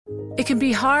It can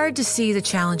be hard to see the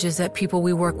challenges that people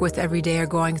we work with every day are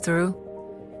going through.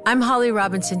 I'm Holly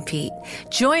Robinson Peete.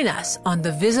 Join us on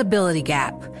The Visibility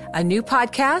Gap, a new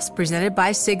podcast presented by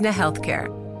Cigna Healthcare.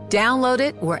 Download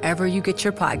it wherever you get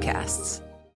your podcasts.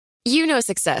 You know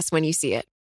success when you see it.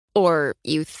 Or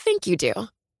you think you do.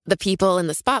 The people in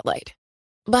the spotlight.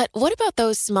 But what about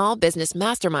those small business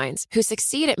masterminds who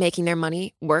succeed at making their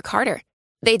money work harder?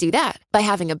 They do that by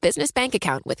having a business bank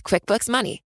account with QuickBooks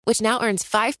Money, which now earns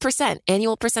 5%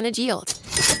 annual percentage yield.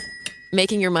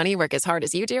 Making your money work as hard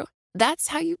as you do? That's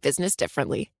how you business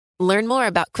differently. Learn more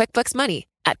about QuickBooks Money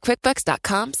at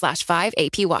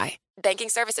quickbooks.com/5APY. Banking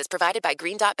services provided by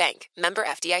Green Dot Bank. Member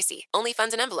FDIC. Only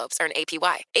funds and envelopes earn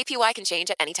APY. APY can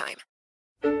change at any time.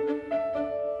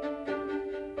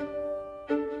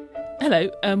 Hello,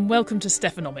 and welcome to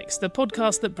Stephanomics, the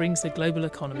podcast that brings the global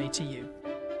economy to you.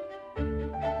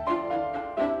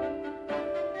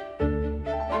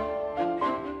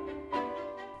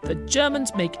 The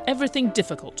Germans make everything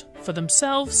difficult for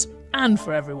themselves and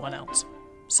for everyone else.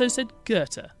 So said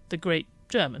Goethe, the great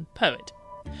German poet.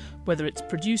 Whether it's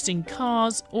producing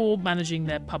cars or managing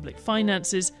their public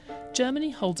finances,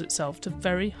 Germany holds itself to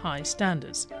very high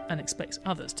standards and expects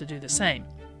others to do the same.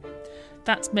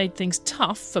 That's made things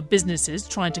tough for businesses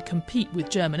trying to compete with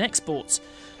German exports.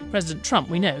 President Trump,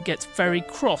 we know, gets very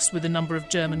cross with the number of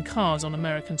German cars on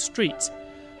American streets.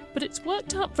 But it's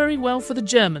worked out very well for the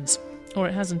Germans, or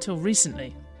it has until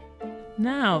recently.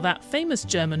 Now that famous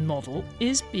German model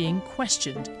is being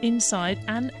questioned inside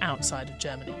and outside of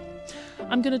Germany.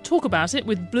 I'm going to talk about it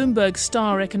with Bloomberg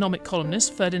star economic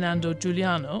columnist Ferdinando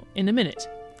Giuliano in a minute.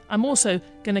 I'm also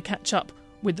going to catch up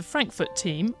with the Frankfurt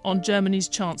team on Germany's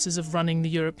chances of running the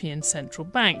European Central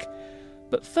Bank.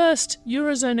 But first,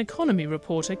 Eurozone economy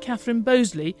reporter Catherine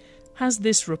Bosley has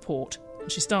this report.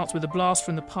 And she starts with a blast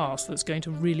from the past that's going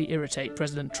to really irritate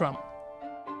President Trump.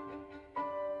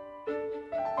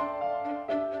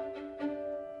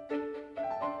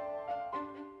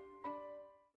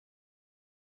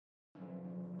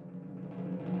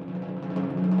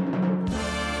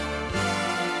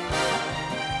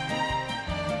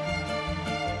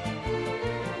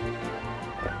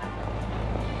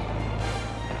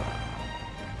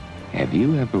 Have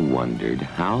you ever wondered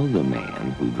how the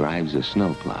man who drives a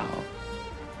snowplow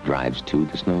drives to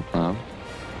the snowplow?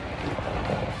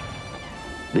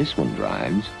 This one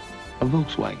drives a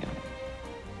Volkswagen.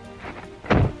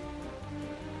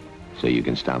 So you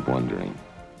can stop wondering.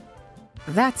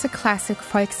 That's a classic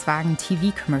Volkswagen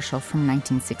TV commercial from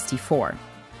 1964.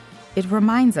 It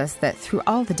reminds us that through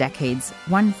all the decades,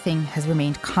 one thing has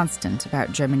remained constant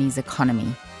about Germany's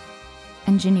economy: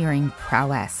 engineering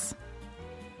prowess.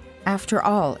 After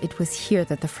all, it was here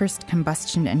that the first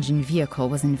combustion engine vehicle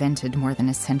was invented more than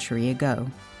a century ago.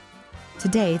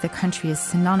 Today, the country is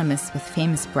synonymous with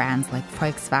famous brands like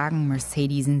Volkswagen,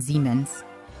 Mercedes, and Siemens,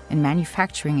 and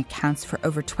manufacturing accounts for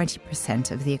over 20%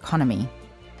 of the economy.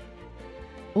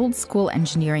 Old-school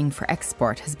engineering for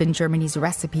export has been Germany's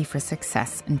recipe for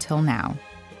success until now.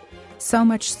 So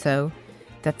much so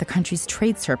that the country's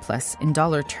trade surplus in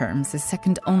dollar terms is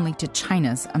second only to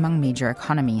China's among major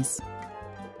economies.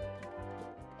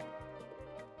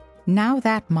 Now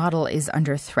that model is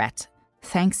under threat,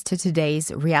 thanks to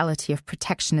today's reality of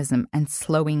protectionism and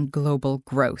slowing global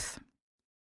growth.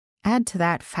 Add to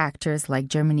that factors like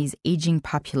Germany's aging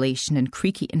population and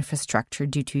creaky infrastructure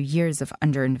due to years of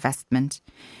underinvestment,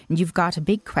 and you've got a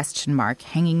big question mark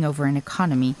hanging over an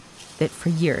economy that for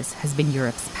years has been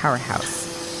Europe's powerhouse.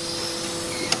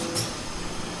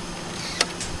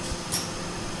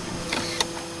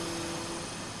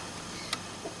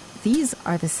 These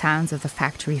are the sounds of the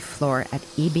factory floor at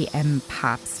EBM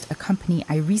Pabst, a company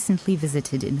I recently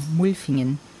visited in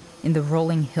Mulfingen in the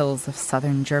rolling hills of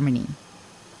southern Germany.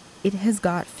 It has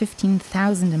got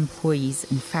 15,000 employees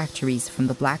in factories from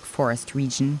the Black Forest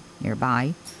region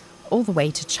nearby, all the way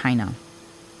to China.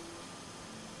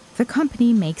 The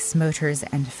company makes motors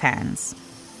and fans.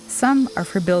 Some are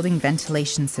for building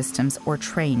ventilation systems or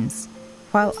trains,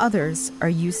 while others are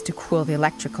used to cool the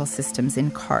electrical systems in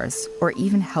cars or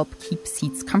even help keep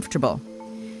seats comfortable,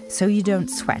 so you don't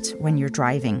sweat when you're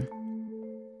driving.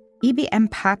 EBM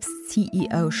Pabst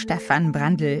CEO Stefan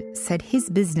Brandl said his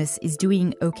business is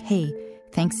doing okay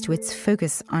thanks to its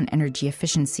focus on energy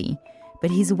efficiency,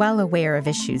 but he's well aware of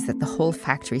issues that the whole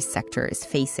factory sector is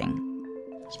facing.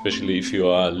 Especially if you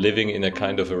are living in a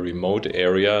kind of a remote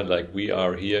area like we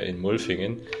are here in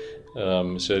Mulfingen,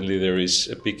 certainly there is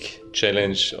a big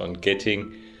challenge on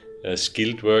getting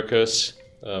skilled workers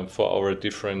for our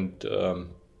different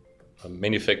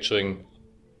manufacturing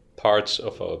parts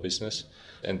of our business.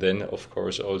 And then, of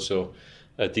course, also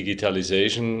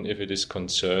digitalization, if it is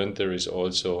concerned, there is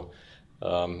also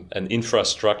an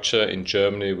infrastructure in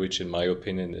Germany which, in my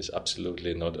opinion, is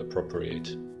absolutely not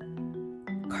appropriate.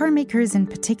 Car makers in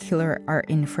particular are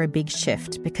in for a big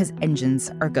shift because engines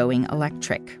are going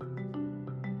electric.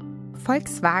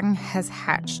 Volkswagen has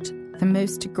hatched the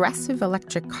most aggressive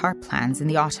electric car plans in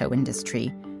the auto industry,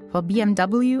 while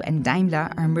BMW and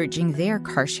Daimler are merging their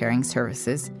car-sharing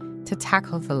services to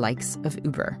tackle the likes of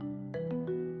Uber.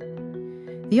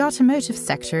 The automotive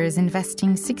sector is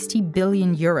investing 60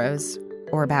 billion euros,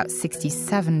 or about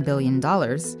 $67 billion,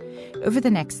 over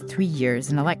the next 3 years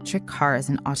in electric cars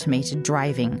and automated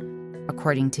driving,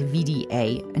 according to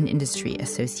VDA, an industry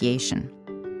association.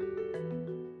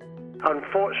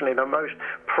 Unfortunately, the most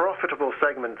profitable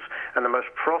segments and the most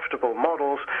profitable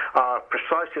models are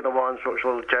precisely the ones which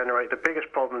will generate the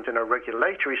biggest problems in a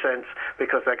regulatory sense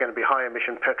because they're going to be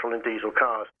high-emission petrol and diesel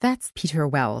cars. That's Peter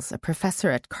Wells, a professor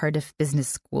at Cardiff Business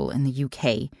School in the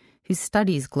UK, who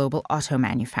studies global auto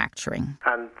manufacturing.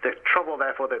 And the trouble,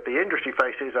 therefore, that the industry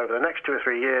faces over the next 2 or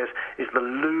 3 years is the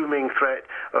looming threat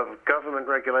of government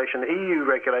regulation, EU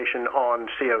regulation on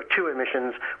CO2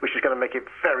 emissions, which is going to make it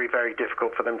very, very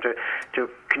difficult for them to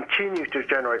continue to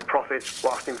generate profits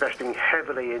whilst investing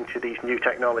heavily into these new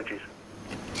technologies.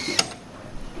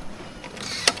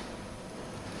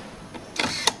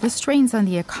 The strains on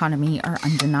the economy are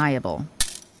undeniable.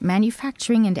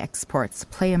 Manufacturing and exports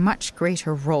play a much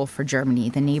greater role for Germany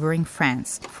than neighbouring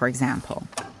France, for example.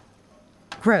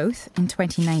 Growth in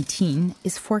 2019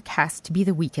 is forecast to be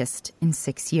the weakest in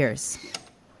 6 years.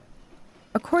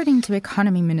 According to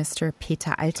Economy Minister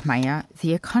Peter Altmaier,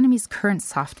 the economy's current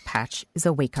soft patch is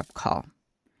a wake-up call.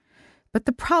 But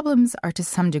the problems are to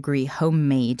some degree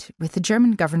homemade, with the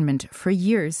German government for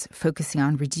years focusing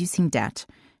on reducing debt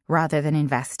rather than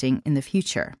investing in the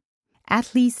future.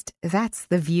 At least that's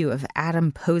the view of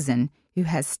Adam Posen, who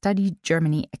has studied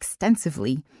Germany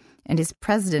extensively and is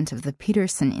president of the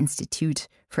Peterson Institute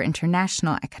for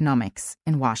International Economics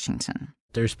in Washington.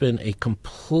 There's been a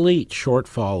complete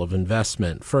shortfall of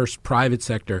investment, first private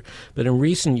sector, but in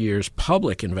recent years,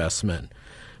 public investment.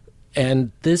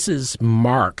 And this is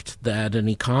marked that an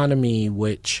economy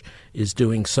which is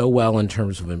doing so well in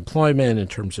terms of employment, in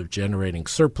terms of generating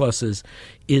surpluses,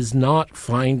 is not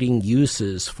finding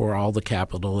uses for all the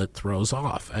capital it throws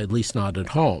off, at least not at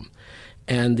home.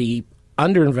 And the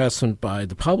underinvestment by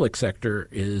the public sector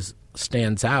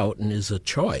stands out and is a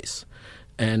choice.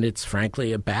 And it's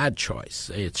frankly a bad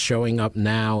choice. It's showing up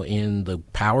now in the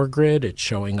power grid. It's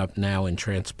showing up now in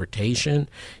transportation.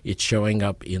 It's showing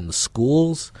up in the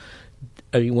schools.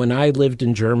 I mean, when I lived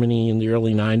in Germany in the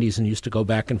early 90s and used to go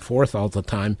back and forth all the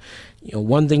time,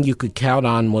 one thing you could count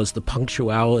on was the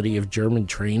punctuality of German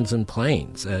trains and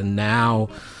planes. And now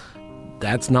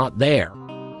that's not there.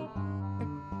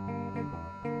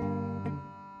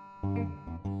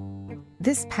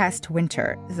 This past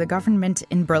winter, the government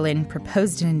in Berlin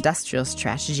proposed an industrial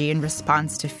strategy in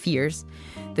response to fears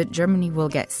that Germany will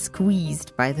get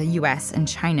squeezed by the US and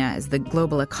China as the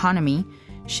global economy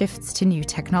shifts to new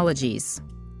technologies.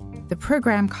 The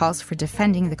program calls for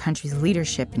defending the country's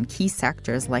leadership in key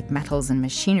sectors like metals and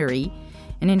machinery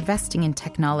and investing in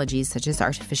technologies such as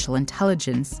artificial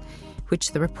intelligence,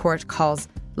 which the report calls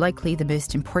likely the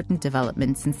most important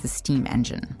development since the steam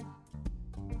engine.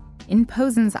 In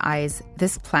Posen's eyes,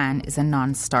 this plan is a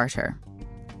non-starter.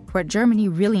 What Germany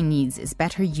really needs is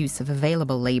better use of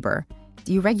available labor,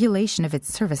 deregulation of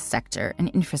its service sector, and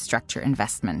infrastructure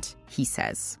investment, he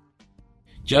says.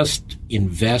 Just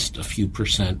invest a few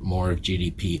percent more of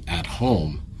GDP at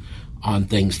home on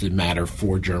things that matter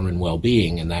for German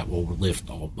well-being, and that will lift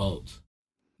all boats.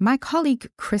 My colleague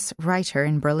Chris Reiter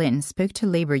in Berlin spoke to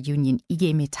labor union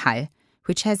IG Metall,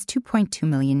 which has 2.2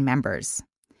 million members.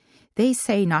 They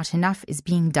say not enough is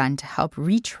being done to help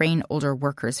retrain older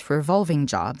workers for evolving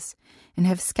jobs and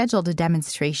have scheduled a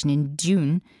demonstration in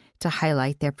June to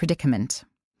highlight their predicament.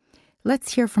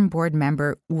 Let's hear from board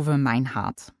member Uwe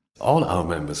Meinhardt. All our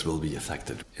members will be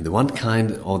affected in the one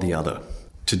kind or the other,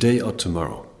 today or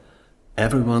tomorrow.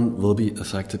 Everyone will be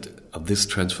affected of this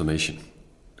transformation,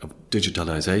 of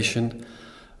digitalization,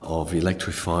 of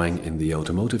electrifying in the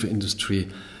automotive industry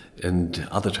and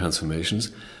other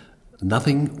transformations.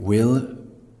 Nothing will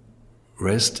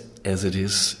rest as it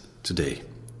is today.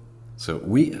 So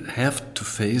we have to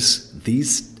face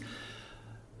these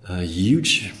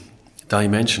huge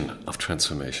dimension of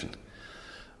transformation.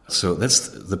 So that's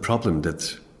the problem,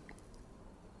 that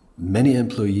many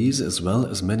employees as well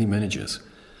as many managers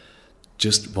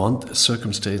just want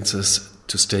circumstances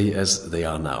to stay as they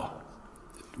are now.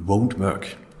 It won't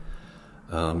work.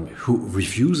 Who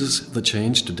refuses the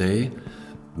change today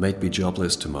might be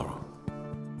jobless tomorrow.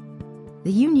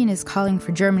 The union is calling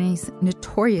for Germany's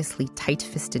notoriously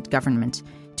tight-fisted government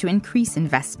to increase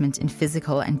investment in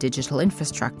physical and digital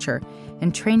infrastructure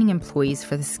and training employees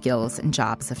for the skills and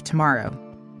jobs of tomorrow.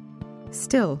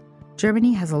 Still,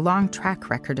 Germany has a long track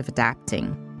record of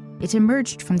adapting. It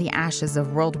emerged from the ashes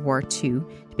of World War II to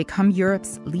become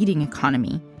Europe's leading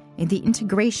economy, and the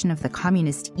integration of the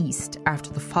communist East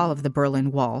after the fall of the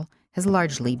Berlin Wall has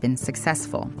largely been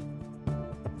successful.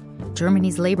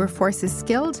 Germany's labor force is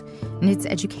skilled, and its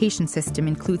education system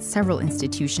includes several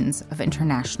institutions of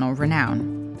international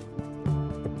renown.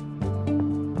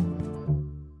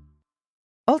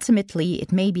 Ultimately,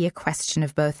 it may be a question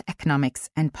of both economics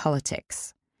and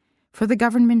politics. For the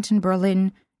government in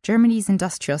Berlin, Germany's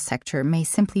industrial sector may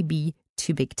simply be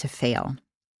too big to fail.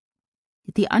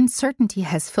 The uncertainty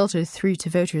has filtered through to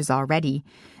voters already,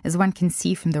 as one can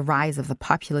see from the rise of the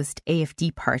populist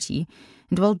AfD party,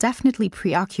 and will definitely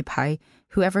preoccupy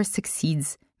whoever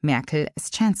succeeds Merkel as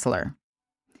Chancellor.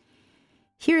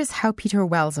 Here is how Peter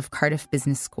Wells of Cardiff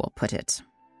Business School put it.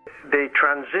 The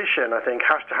transition, I think,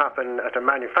 has to happen at a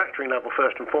manufacturing level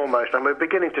first and foremost, and we're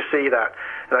beginning to see that.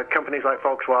 Companies like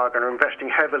Volkswagen are investing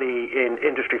heavily in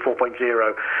Industry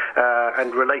 4.0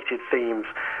 and related themes.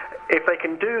 If they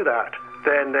can do that,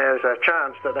 then there's a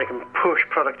chance that they can push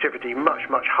productivity much,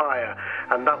 much higher,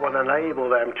 and that will enable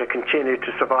them to continue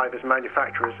to survive as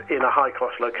manufacturers in a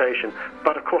high-cost location.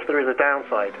 But of course there is a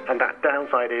downside, and that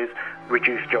downside is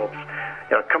reduced jobs.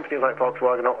 Companies like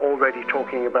Volkswagen are already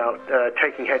talking about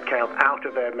taking headcount out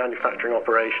of their manufacturing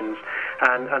operations,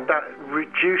 and that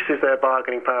reduces their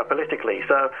bargaining power politically.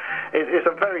 So it's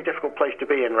a very difficult place to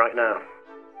be in right now.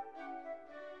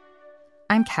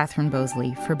 I'm Catherine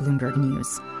Bosley for Bloomberg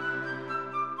News.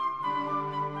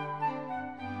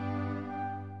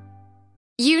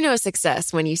 You know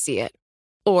success when you see it.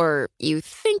 Or you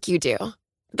think you do.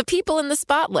 The people in the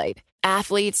spotlight.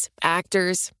 Athletes,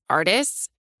 actors, artists.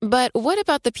 But what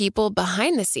about the people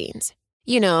behind the scenes?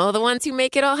 You know, the ones who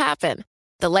make it all happen.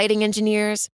 The lighting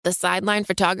engineers, the sideline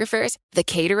photographers, the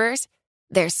caterers.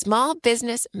 They're small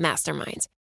business masterminds.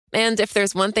 And if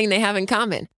there's one thing they have in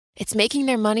common, it's making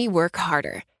their money work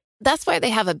harder. That's why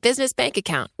they have a business bank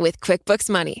account with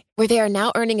QuickBooks Money, where they are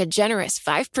now earning a generous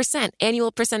 5%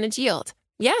 annual percentage yield.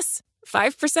 Yes,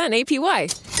 5%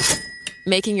 APY.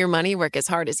 Making your money work as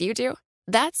hard as you do?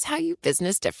 That's how you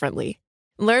business differently.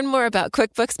 Learn more about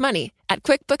QuickBooks Money at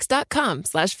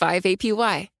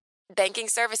quickbooks.com/5APY. Banking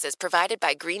services provided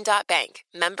by Green Dot Bank,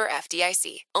 member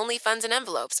FDIC. Only funds and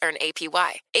envelopes earn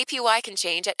APY. APY can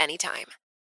change at any time.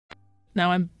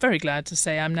 Now, I'm very glad to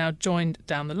say I'm now joined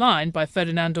down the line by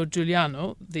Ferdinando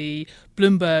Giuliano, the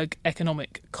Bloomberg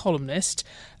economic columnist.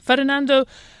 Ferdinando,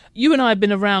 you and I have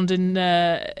been around in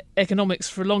economics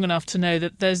for long enough to know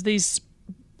that there's these...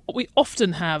 We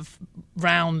often have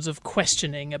rounds of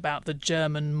questioning about the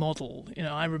German model. You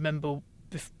know, I remember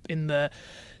in the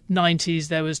 90s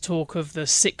there was talk of the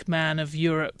sick man of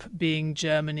Europe being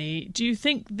Germany. Do you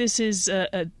think this is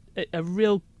a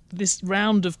real... This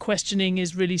round of questioning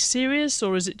is really serious,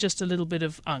 or is it just a little bit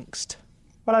of angst?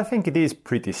 Well, I think it is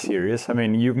pretty serious. I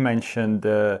mean, you've mentioned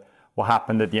what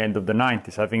happened at the end of the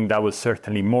 90s. I think that was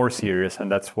certainly more serious,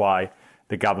 and that's why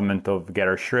the government of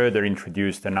Gerhard Schröder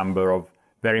introduced a number of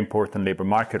very important labor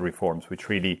market reforms, which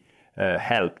really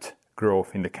helped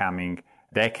growth in the coming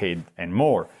decade and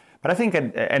more. But I think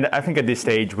at this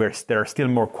stage there are still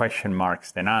more question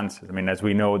marks than answers. I mean, as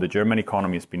we know, the German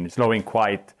economy has been slowing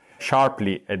quite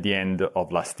sharply at the end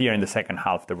of last year. In the second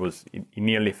half, it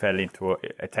nearly fell into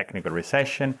a technical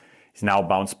recession. It's now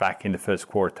bounced back in the first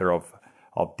quarter of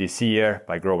this year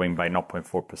by growing by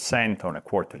 0.4% on a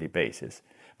quarterly basis.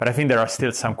 But I think there are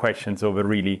still some questions over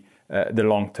really the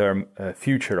long-term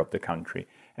future of the country.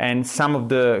 And some of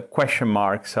the question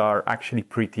marks are actually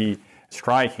pretty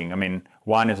striking. I mean,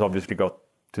 one has obviously got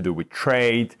to do with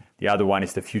trade. The other one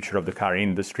is the future of the car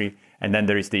industry. And then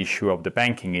there is the issue of the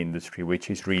banking industry,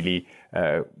 which is really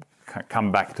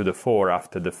come back to the fore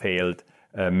after the failed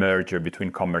merger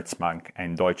between Commerzbank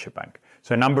and Deutsche Bank.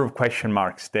 So a number of question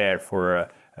marks there for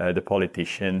the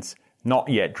politicians. Not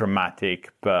yet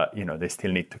dramatic, but they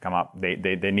still need to come up.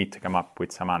 They need to come up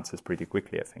with some answers pretty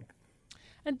quickly, I think.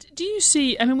 And do you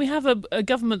see? I mean, we have a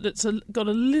government that's got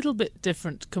a little bit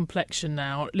different complexion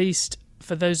now, at least.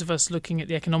 For those of us looking at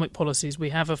the economic policies, we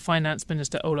have a finance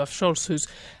minister, Olaf Scholz, who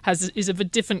is of a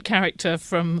different character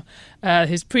from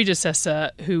his predecessor,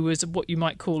 who was what you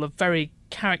might call a very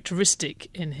characteristic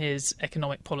in his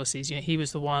economic policies. He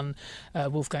was the one,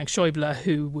 Wolfgang Schäuble,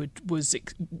 who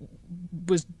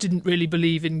didn't really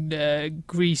believe in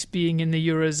Greece being in the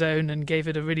Eurozone and gave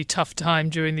it a really tough time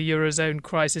during the Eurozone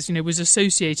crisis. Was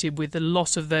associated with the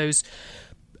loss of those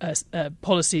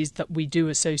policies that we do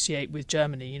associate with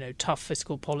Germany, tough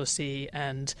fiscal policy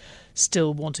and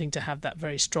still wanting to have that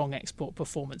very strong export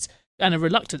performance, and a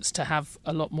reluctance to have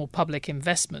a lot more public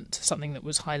investment, something that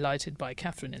was highlighted by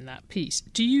Catherine in that piece.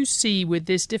 Do you see with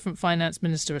this different finance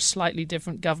minister, a slightly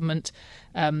different government,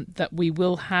 that we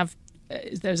will have,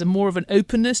 there's more of an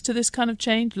openness to this kind of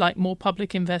change, like more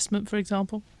public investment, for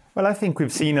example? Well, I think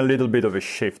we've seen a little bit of a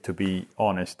shift, to be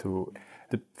honest.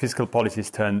 The fiscal policies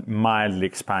turned mildly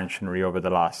expansionary over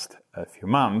the last few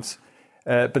months.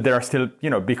 But there are still,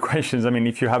 big questions. I mean,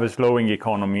 if you have a slowing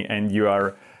economy and you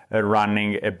are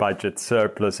running a budget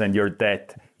surplus and your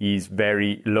debt is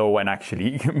very low and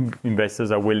actually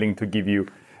investors are willing to give you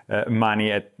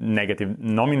money at negative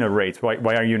nominal rates,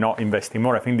 why are you not investing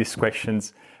more? I think these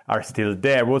questions are still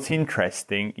there. What's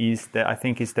interesting is that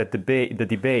the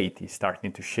debate is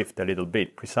starting to shift a little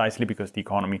bit, precisely because the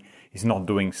economy is not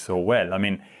doing so well. I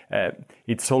mean,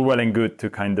 it's all well and good to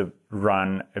kind of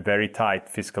run a very tight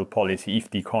fiscal policy if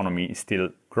the economy is still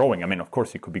growing. I mean, of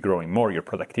course, it could be growing more. Your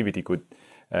productivity could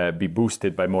be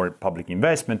boosted by more public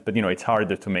investment, but it's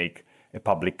harder to make a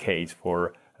public case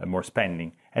for more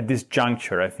spending. At this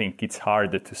juncture, I think it's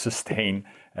harder to sustain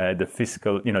the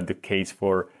fiscal, the case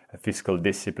for fiscal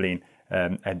discipline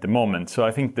at the moment. So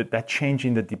I think that change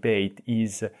in the debate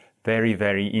is very,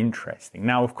 very interesting.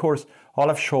 Now, of course,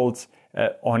 Olaf Scholz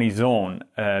on his own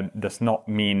does not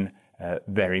mean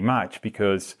very much,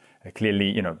 because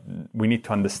clearly, we need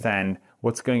to understand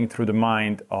what's going through the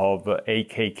mind of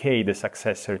AKK, the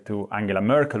successor to Angela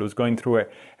Merkel, who's going through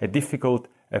a difficult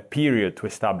period to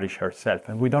establish herself.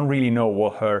 And we don't really know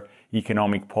what her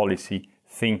economic policy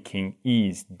thinking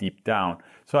is deep down.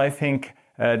 So I think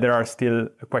there are still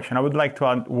a question. I would like to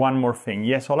add one more thing.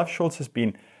 Yes, Olaf Scholz has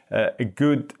been brought a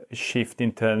good shift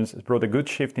in terms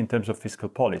of fiscal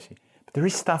policy. But there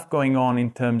is stuff going on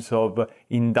in terms of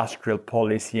industrial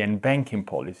policy and banking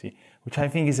policy, which I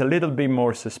think is a little bit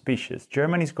more suspicious.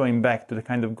 Germany is going back to the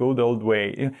kind of good old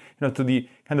way, to the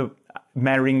kind of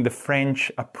marrying the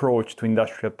French approach to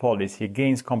industrial policy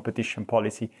against competition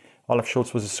policy. Olaf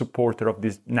Scholz was a supporter of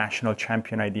this national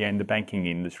champion idea in the banking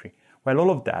industry. Well, all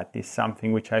of that is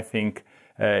something which I think,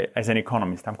 as an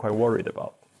economist, I'm quite worried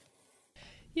about.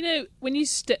 When you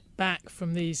step back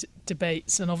from these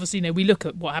debates, and obviously, we look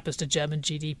at what happens to German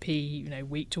GDP,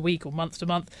 week to week or month to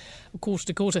month or quarter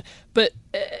to quarter, but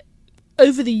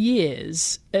over the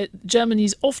years,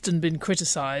 Germany's often been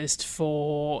criticised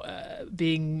for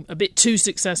being a bit too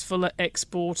successful at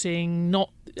exporting, not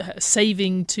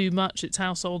saving too much, its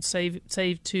households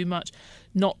save too much,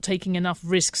 not taking enough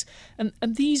risks. And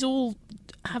these all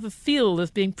have a feel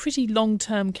of being pretty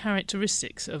long-term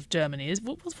characteristics of Germany.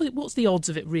 What's the odds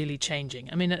of it really changing?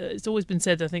 I mean, it's always been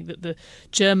said, I think, that the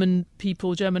German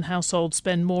households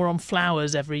spend more on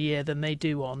flowers every year than they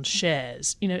do on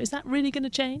shares. Is that really going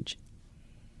to change?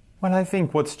 Well, I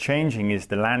think what's changing is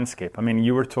the landscape. I mean,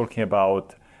 you were talking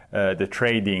about the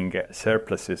trading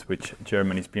surpluses, which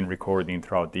Germany's been recording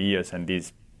throughout the years, and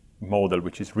this model,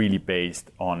 which is really based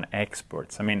on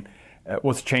exports. I mean,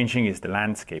 what's changing is the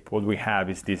landscape. What we have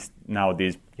is no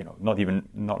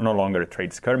longer a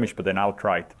trade skirmish, but an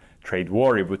outright trade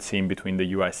war, it would seem, between the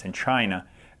US and China.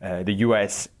 The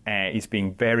US is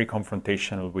being very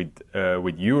confrontational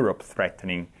with Europe,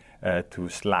 threatening to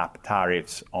slap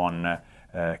tariffs on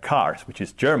cars, which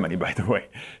is Germany, by the way.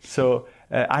 So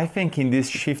I think in this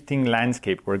shifting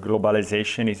landscape where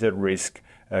globalization is at risk,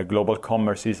 global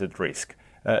commerce is at risk,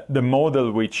 the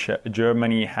model which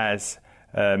Germany has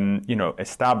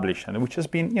established, and which has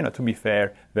been, to be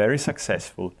fair, very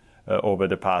successful over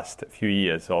the past few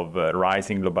years of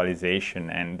rising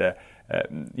globalization and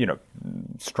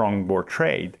strong world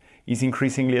trade, is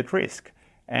increasingly at risk.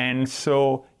 And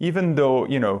so, even though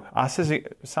us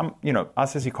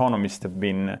as economists have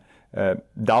been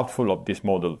doubtful of this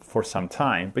model for some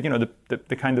time, but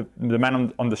the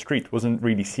man on the street wasn't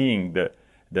really seeing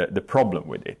the problem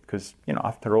with it, because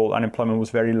after all, unemployment was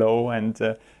very low and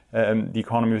the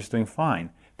economy was doing fine.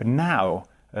 But now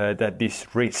that these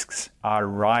risks are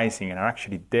rising and are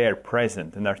actually there,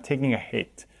 present, and are taking a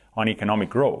hit on economic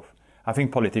growth, I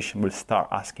think politicians will start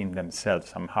asking themselves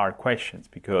some hard questions,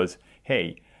 because,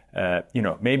 hey,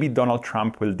 maybe Donald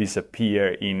Trump will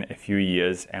disappear in a few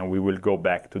years and we will go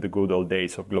back to the good old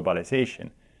days of globalization.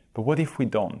 But what if we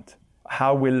don't?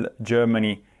 How will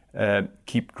Germany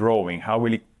keep growing? How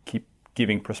will it keep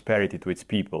giving prosperity to its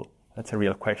people? That's a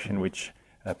real question which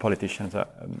politicians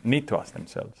need to ask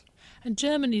themselves. And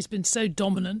Germany's been so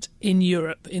dominant in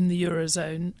Europe, in the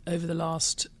Eurozone, over the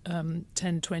last 10,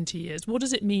 20 years. What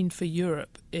does it mean for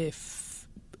Europe if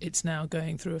it's now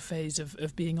going through a phase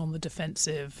of being on the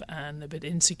defensive and a bit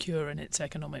insecure in its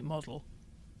economic model?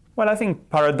 Well, I think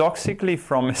paradoxically,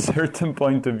 from a certain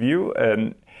point of view,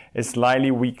 a slightly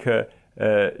weaker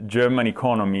German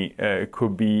economy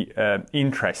could be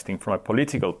interesting from a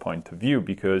political point of view,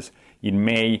 because it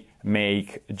may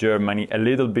make Germany a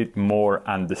little bit more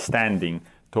understanding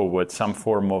towards some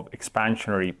form of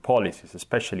expansionary policies,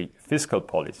 especially fiscal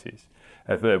policies,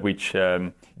 which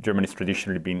Germany's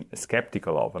traditionally been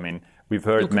skeptical of. I mean, we've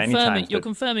heard many times... You're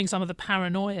confirming some of the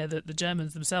paranoia that the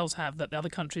Germans themselves have, that the other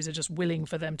countries are just willing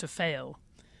for them to fail,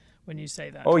 when you say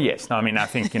that. Oh, yes. No, I mean, I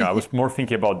think, I was more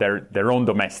thinking about their own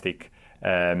domestic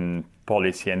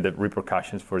policy and the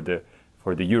repercussions for the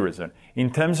Eurozone.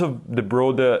 In terms of the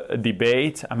broader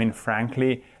debate, I mean,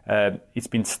 frankly, it's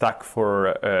been stuck for,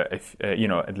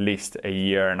 at least a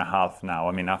year and a half now.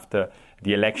 I mean, after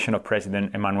the election of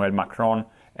President Emmanuel Macron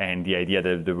and the idea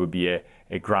that there would be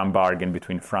a grand bargain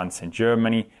between France and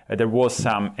Germany, there was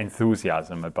some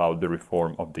enthusiasm about the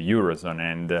reform of the Eurozone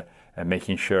and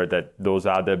making sure that those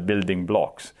other building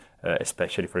blocks,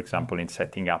 especially, for example, in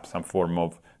setting up some form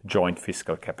of joint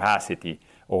fiscal capacity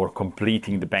or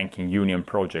completing the banking union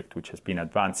project, which has been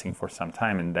advancing for some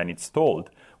time and then it's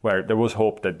stalled, where there was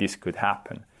hope that this could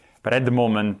happen. But at the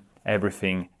moment,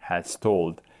 everything has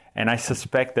stalled. And I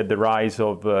suspect that the rise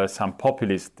of some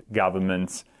populist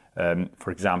governments,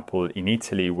 for example, in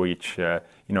Italy, which are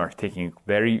taking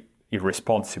very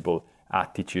irresponsible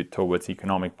attitude towards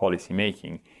economic policy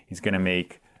making, is going to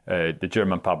make the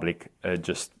German public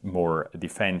just more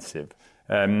defensive.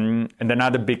 And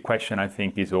another big question, I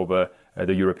think, is over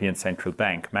the European Central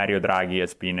Bank. Mario Draghi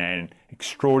has been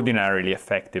extraordinarily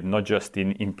effective, not just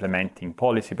in implementing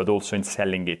policy, but also in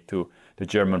selling it to the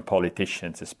German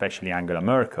politicians, especially Angela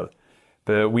Merkel.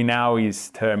 But we know his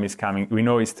term is coming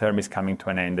to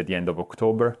an end at the end of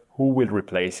October. Who will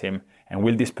replace him? And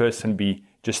will this person be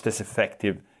just as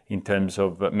effective in terms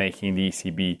of making the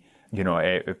ECB,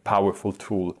 a powerful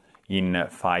tool in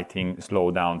fighting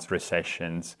slowdowns,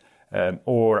 recessions?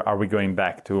 Or are we going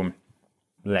back to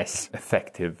less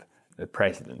effective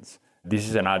presidents? This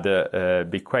is another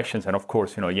big question. And of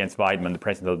course, Jens Weidmann, the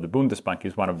president of the Bundesbank,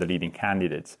 is one of the leading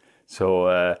candidates.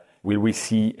 So will we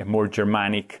see a more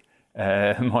Germanic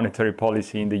monetary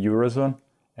policy in the Eurozone?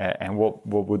 And what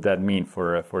would that mean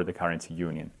for the currency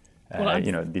union?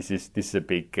 This is a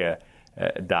big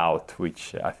doubt,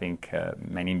 which I think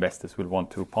many investors will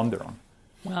want to ponder on.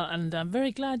 Well, and I'm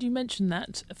very glad you mentioned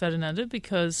that, Ferdinando,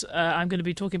 because I'm going to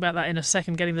be talking about that in a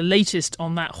second, getting the latest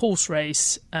on that horse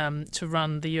race to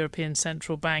run the European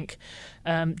Central Bank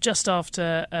just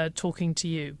after talking to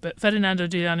you. But Ferdinando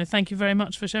Giuliano, thank you very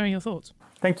much for sharing your thoughts.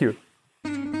 Thank you.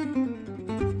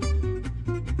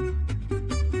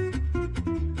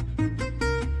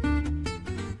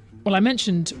 Well, I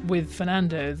mentioned with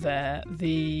Fernando there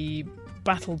the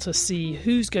battle to see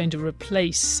who's going to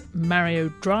replace Mario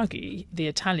Draghi, the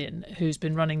Italian, who's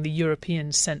been running the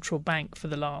European Central Bank for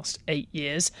the last 8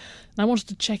 years. And I wanted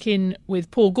to check in with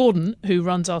Paul Gordon, who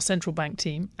runs our central bank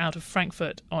team out of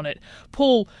Frankfurt, on it.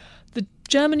 Paul,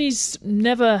 Germany's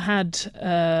never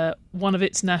had one of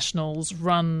its nationals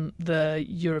run the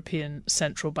European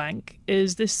Central Bank.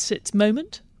 Is this its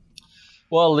moment?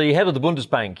 Well, the head of the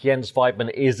Bundesbank, Jens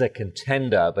Weidmann, is a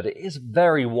contender, but it is a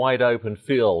very wide open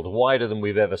field, wider than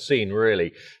we've ever seen,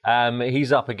 really.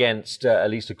 He's up against, at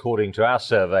least according to our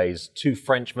surveys, 2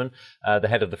 Frenchmen, the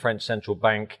head of the French Central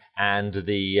Bank and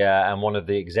one of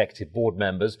the executive board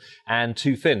members, and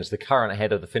 2 Finns, the current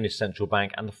head of the Finnish Central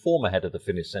Bank and the former head of the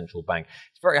Finnish Central Bank.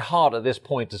 It's very hard at this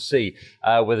point to see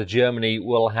whether Germany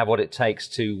will have what it takes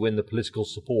to win the political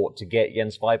support to get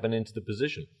Jens Weidmann into the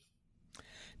position.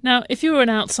 Now, if you were an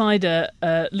outsider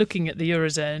looking at the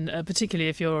Eurozone, particularly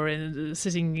if you're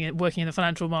working in the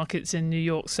financial markets in New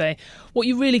York, say, what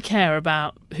you really care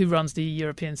about who runs the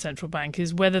European Central Bank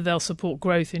is whether they'll support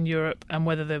growth in Europe and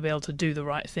whether they'll be able to do the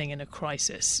right thing in a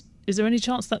crisis. Is there any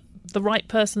chance that the right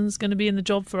person's going to be in the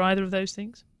job for either of those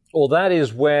things? Well, that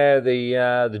is where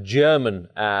the German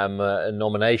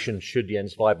nomination, should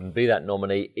Jens Weidmann be that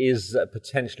nominee, is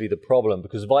potentially the problem,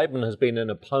 because Weidmann has been an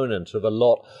opponent of a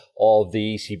lot of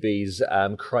the ECB's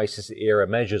crisis-era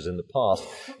measures in the past.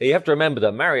 You have to remember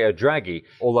that Mario Draghi,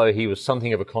 although he was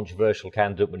something of a controversial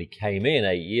candidate when he came in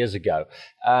 8 years ago,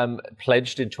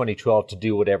 pledged in 2012 to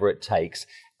do whatever it takes,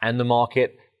 and the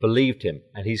market believed him,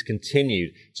 and he's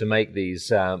continued to make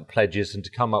these pledges and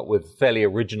to come up with fairly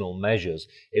original measures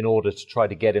in order to try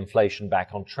to get inflation back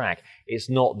on track. It's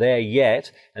not there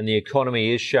yet, and the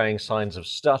economy is showing signs of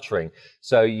stuttering.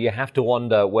 So you have to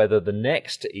wonder whether the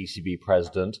next ECB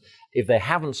president, if they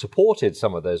haven't supported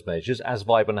some of those measures, as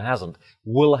Weidmann hasn't,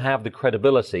 will have the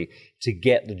credibility to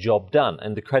get the job done.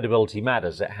 And the credibility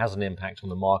matters. It has an impact on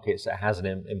the markets. It has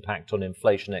an impact on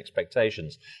inflation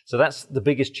expectations. So that's the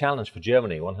biggest challenge for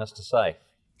Germany, one has to say.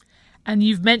 And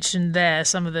you've mentioned there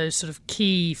some of those sort of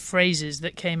key phrases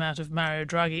that came out of Mario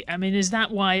Draghi. I mean, is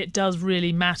that why it does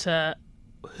really matter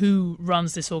who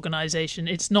runs this organisation?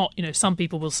 It's not, some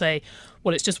people will say,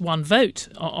 well, it's just one vote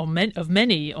of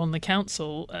many on the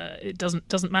council. It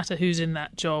doesn't matter who's in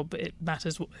that job. It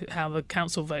matters how the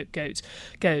council vote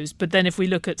goes. But then if we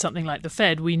look at something like the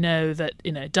Fed, we know that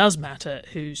it does matter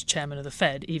who's chairman of the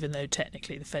Fed, even though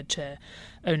technically the Fed chair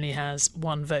only has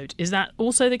one vote. Is that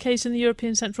also the case in the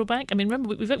European Central Bank? I mean,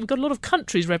 remember, we've got a lot of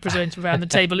countries represented around the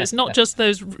table. It's not just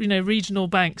those regional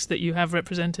banks that you have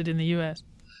represented in the US.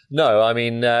 No, I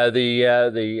mean,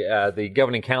 the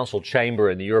Governing Council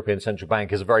chamber in the European Central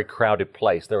Bank is a very crowded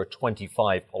place. There are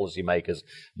 25 policymakers,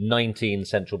 19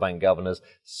 central bank governors,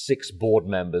 6 board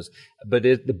members. But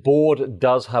the board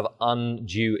does have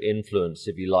undue influence,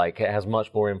 if you like. It has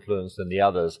much more influence than the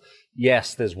others.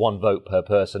 Yes, there's one vote per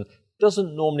person.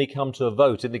 Doesn't normally come to a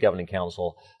vote in the Governing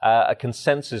Council. A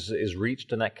consensus is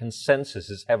reached, and that consensus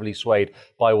is heavily swayed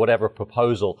by whatever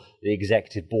proposal the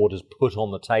Executive Board has put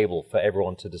on the table for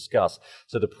everyone to discuss.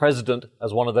 So the President,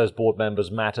 as one of those board members,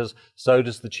 matters. So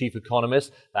does the Chief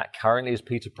Economist. That currently is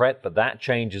Peter Praet, but that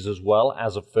changes as well.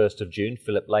 As of 1st of June,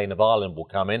 Philip Lane of Ireland will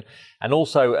come in. And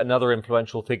also another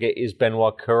influential figure is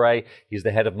Benoit Cœuré. He's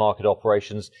the head of market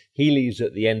operations. He leaves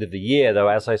at the end of the year, though,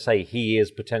 as I say, he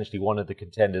is potentially one of the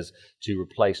contenders to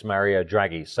replace Mario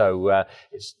Draghi. So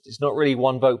it's not really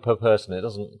one vote per person. It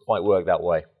doesn't quite work that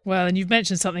way. Well, and you've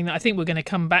mentioned something that I think we're going to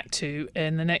come back to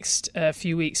in the next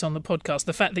few weeks on the podcast,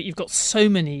 the fact that you've got so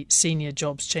many senior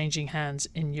jobs changing hands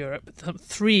in Europe.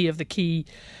 3 of the key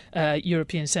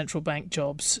European Central Bank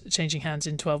jobs changing hands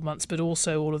in 12 months, but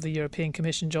also all of the European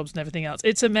Commission jobs and everything else.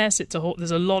 It's a mess.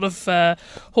 There's a lot of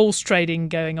horse trading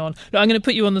going on. Now, I'm going to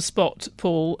put you on the spot,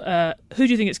 Paul. Who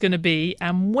do you think it's going to be,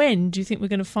 and when do you think we're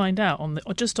going to find out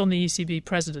just on the ECB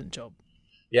president job?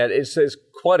 Yeah, it's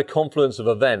quite a confluence of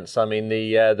events. I mean,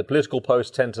 the political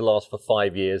posts tend to last for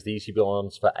 5 years, the ECB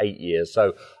ones for 8 years.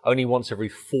 So only once every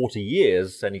 40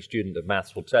 years, any student of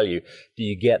maths will tell you, do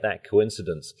you get that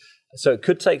coincidence. So it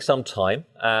could take some time.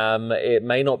 It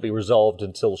may not be resolved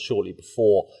until shortly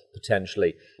before,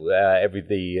 potentially,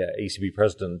 the ECB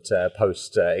president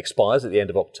post expires at the end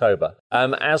of October.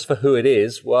 As for who it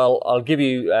is, well, I'll give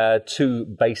you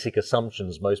 2 basic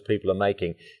assumptions most people are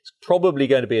making. It's probably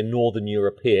going to be a Northern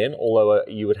European, although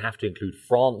you would have to include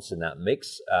France in that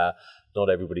mix. Not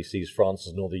everybody sees France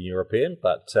as Northern European,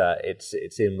 but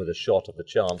it's in with a shot of the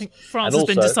chance. I think France has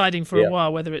been deciding for a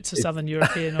while whether it's a Southern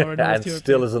European or a North European. And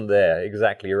still isn't there.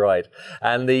 Exactly right.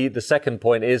 And the second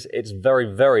point is it's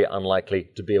very, very unlikely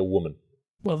to be a woman.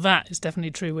 Well, that is definitely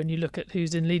true when you look at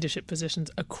who's in leadership positions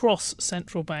across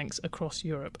central banks across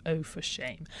Europe. Oh, for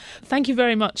shame. Thank you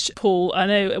very much, Paul. I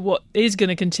know what is going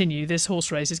to continue, this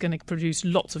horse race is going to produce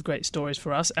lots of great stories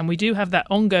for us. And we do have that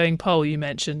ongoing poll you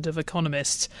mentioned of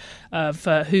economists of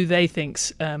who they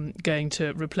think's going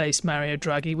to replace Mario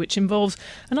Draghi, which involves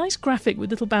a nice graphic with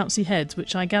little bouncy heads,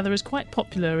 which I gather is quite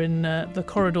popular in the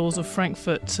corridors of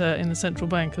Frankfurt in the central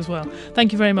bank as well.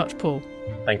 Thank you very much, Paul.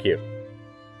 Thank you.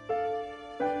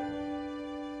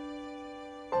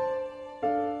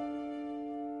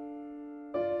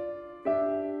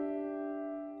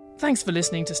 Thanks for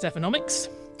listening to Stephanomics.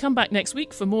 Come back next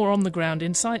week for more on-the-ground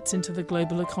insights into the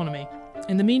global economy.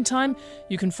 In the meantime,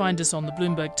 you can find us on the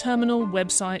Bloomberg Terminal,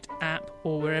 website, app,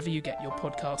 or wherever you get your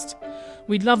podcasts.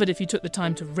 We'd love it if you took the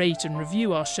time to rate and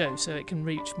review our show so it can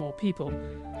reach more people.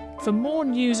 For more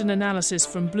news and analysis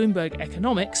from Bloomberg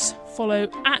Economics, follow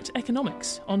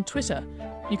 @Economics on Twitter.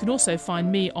 You can also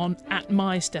find me on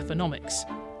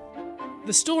 @MyStephanomics.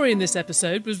 The story in this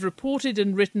episode was reported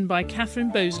and written by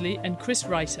Catherine Bosley and Chris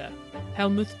Reiter.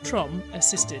 Helmuth Trom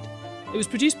assisted. It was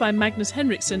produced by Magnus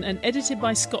Henriksson and edited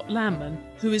by Scott Landman,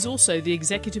 who is also the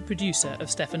executive producer of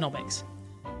Stephanomics.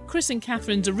 Chris and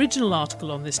Catherine's original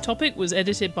article on this topic was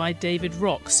edited by David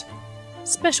Rox.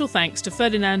 Special thanks to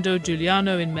Ferdinando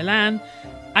Giuliano in Milan,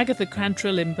 Agatha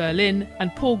Cantrell in Berlin,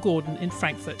 and Paul Gordon in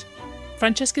Frankfurt.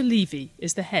 Francesca Levy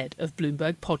is the head of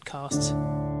Bloomberg Podcasts.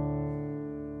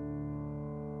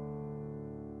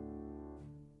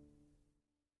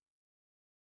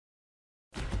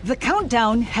 The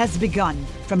countdown has begun.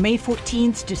 From May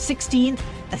 14th to 16th,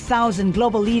 1,000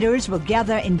 global leaders will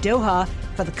gather in Doha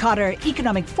for the Qatar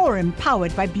Economic Forum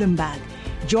powered by Bloomberg.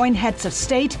 Join heads of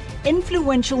state,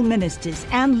 influential ministers,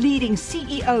 and leading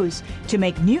CEOs to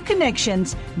make new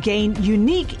connections, gain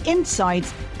unique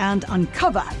insights, and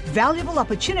uncover valuable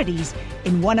opportunities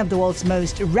in one of the world's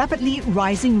most rapidly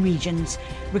rising regions.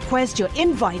 Request your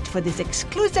invite for this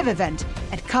exclusive event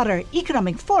at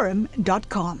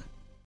QatarEconomicForum.com.